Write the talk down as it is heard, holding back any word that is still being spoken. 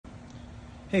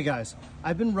Hey guys,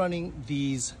 I've been running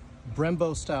these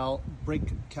Brembo style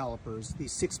brake calipers,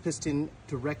 these 6-piston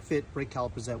direct fit brake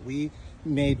calipers that we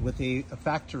made with a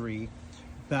factory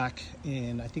back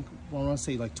in, I think, I want to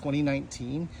say like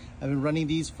 2019. I've been running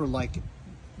these for like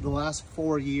the last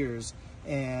 4 years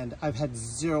and I've had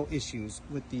zero issues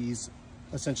with these,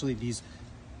 essentially these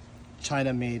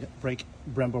China-made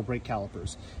Brembo brake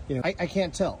calipers. You know, I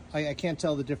can't tell. I can't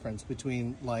tell the difference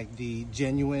between like the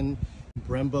genuine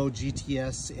Brembo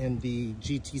GTS and the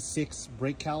GT6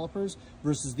 brake calipers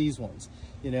versus these ones.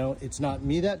 You know, it's not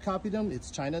me that copied them,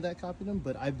 it's China that copied them,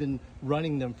 but I've been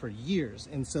running them for years.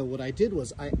 And so what I did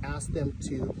was I asked them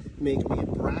to make me a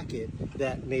bracket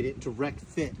that made it direct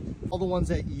fit. All the ones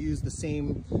that use the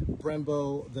same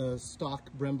Brembo, the stock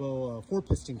Brembo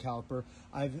 4-piston caliper,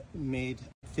 I've made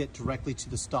fit directly to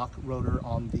the stock rotor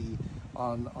on the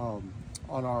on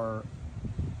our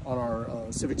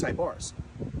Civic Type Rs.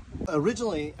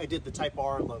 Originally, I did the Type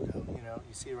R logo, you know,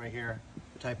 you see right here,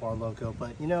 the Type R logo,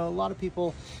 but you know, a lot of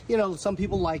people, you know, some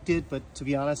people liked it, but to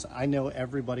be honest, I know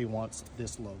everybody wants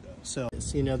this logo. So,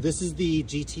 you know, this is the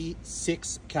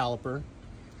GT6 caliper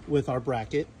with our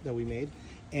bracket that we made,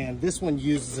 and this one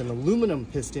uses an aluminum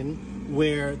piston,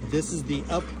 where this is the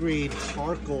upgrade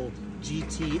Charcoal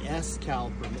GTS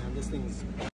caliper. Man, this thing's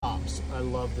tops. I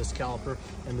love this caliper,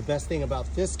 and the best thing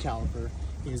about this caliper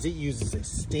is it uses a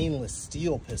stainless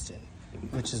steel piston,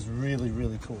 which is really,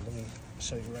 really cool. Let me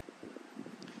show you right.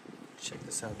 Check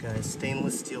this out, guys.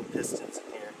 Stainless steel pistons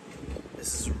in here.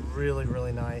 This is really,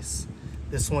 really nice.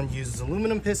 This one uses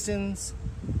aluminum pistons,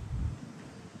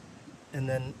 and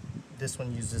then this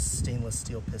one uses stainless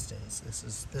steel pistons.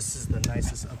 This is the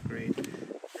nicest upgrade that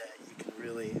you can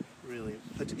really, really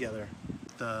put together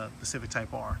the Civic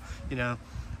Type R. You know,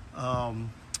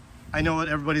 I know what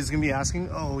everybody's gonna be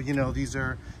asking. Oh, you know, these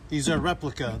are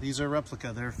replica. These are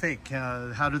replica. They're fake.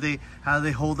 How do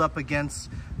they hold up against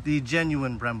the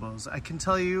genuine Brembos? I can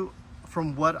tell you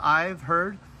from what I've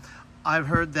heard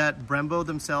that Brembo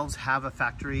themselves have a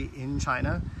factory in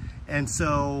China, and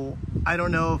so I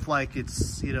don't know if like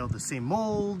it's, you know, the same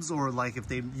molds, or like if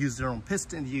they use their own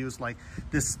piston, use like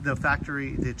this,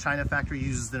 the China factory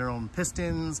uses their own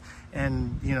pistons,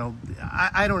 and you know,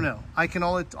 I don't know.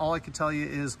 All I can tell you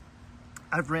is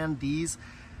I've ran these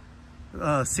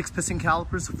 6-piston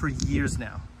calipers for years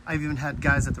now. I've even had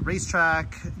guys at the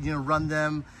racetrack, you know, run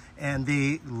them, and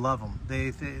they love them.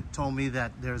 They told me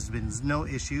that there's been no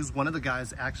issues. One of the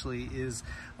guys actually is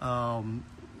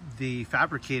the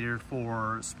fabricator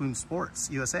for Spoon Sports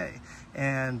USA,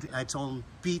 and I told him,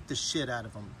 beat the shit out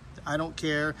of them. I don't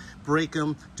care, break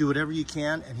them, do whatever you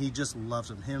can, and he just loves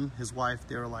them. Him, his wife,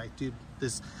 they were like, dude,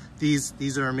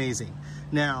 these are amazing.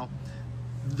 Now,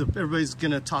 everybody's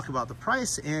gonna talk about the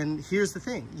price, and here's the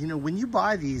thing, you know, when you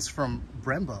buy these from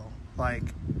Brembo, like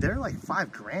they're like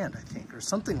 $5 grand, I think, or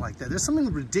something like that. There's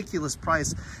something ridiculous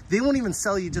price. They won't even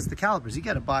sell you just the calipers. You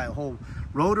got to buy a whole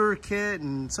rotor kit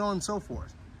and so on and so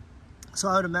forth. So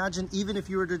I would imagine, even if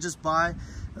you were to just buy,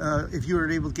 if you were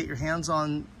able to get your hands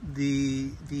on the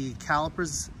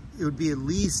calipers, it would be at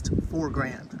least $4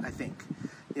 grand, I think.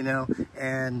 You know,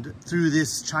 and through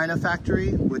this China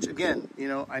factory, which again, you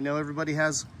know, I know everybody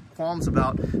has qualms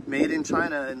about made in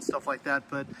China and stuff like that,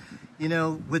 but you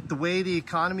know, with the way the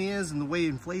economy is and the way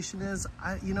inflation is,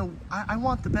 I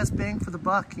want the best bang for the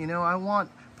buck. You know, I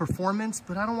want performance,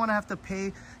 but I don't want to have to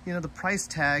pay, you know, the price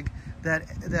tag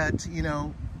that you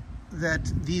know,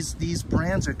 that these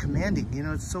brands are commanding. You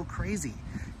know, it's so crazy.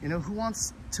 You know, who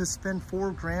wants to spend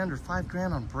 $4 grand or $5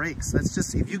 grand on brakes? That's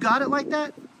just, if you got it like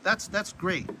that, that's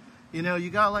great. You know,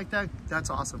 you got it like that, that's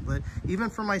awesome. But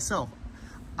even for myself,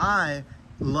 I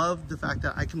love the fact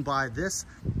that I can buy this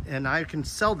and I can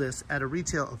sell this at a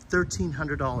retail of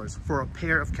 $1,300 for a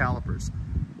pair of calipers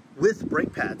with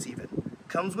brake pads. Even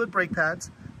comes with brake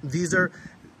pads. These are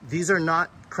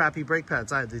not crappy brake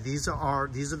pads either. These are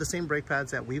the same brake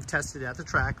pads that we've tested at the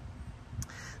track.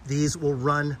 These will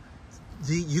run.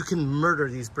 You can murder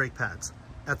these brake pads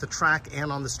at the track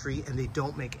and on the street, and they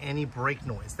don't make any brake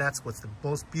noise. That's what's the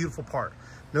most beautiful part.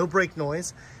 No brake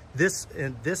noise. This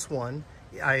one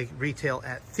I retail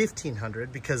at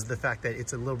 $1,500 because of the fact that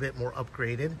it's a little bit more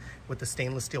upgraded with the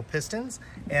stainless steel pistons,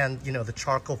 and you know, the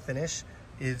charcoal finish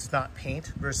is not paint,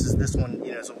 versus this one,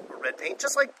 you know, is a red paint,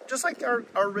 just like our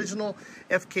original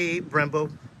FK8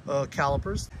 Brembo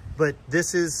calipers. But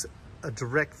this is a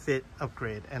direct fit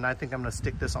upgrade, and I think I'm gonna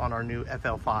stick this on our new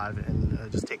FL5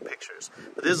 and just take pictures.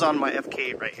 But this is on my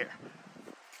FK8 right here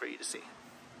for you to see.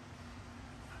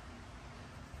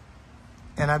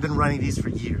 And I've been running these for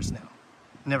years now.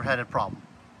 Never had a problem,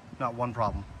 not one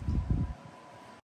problem.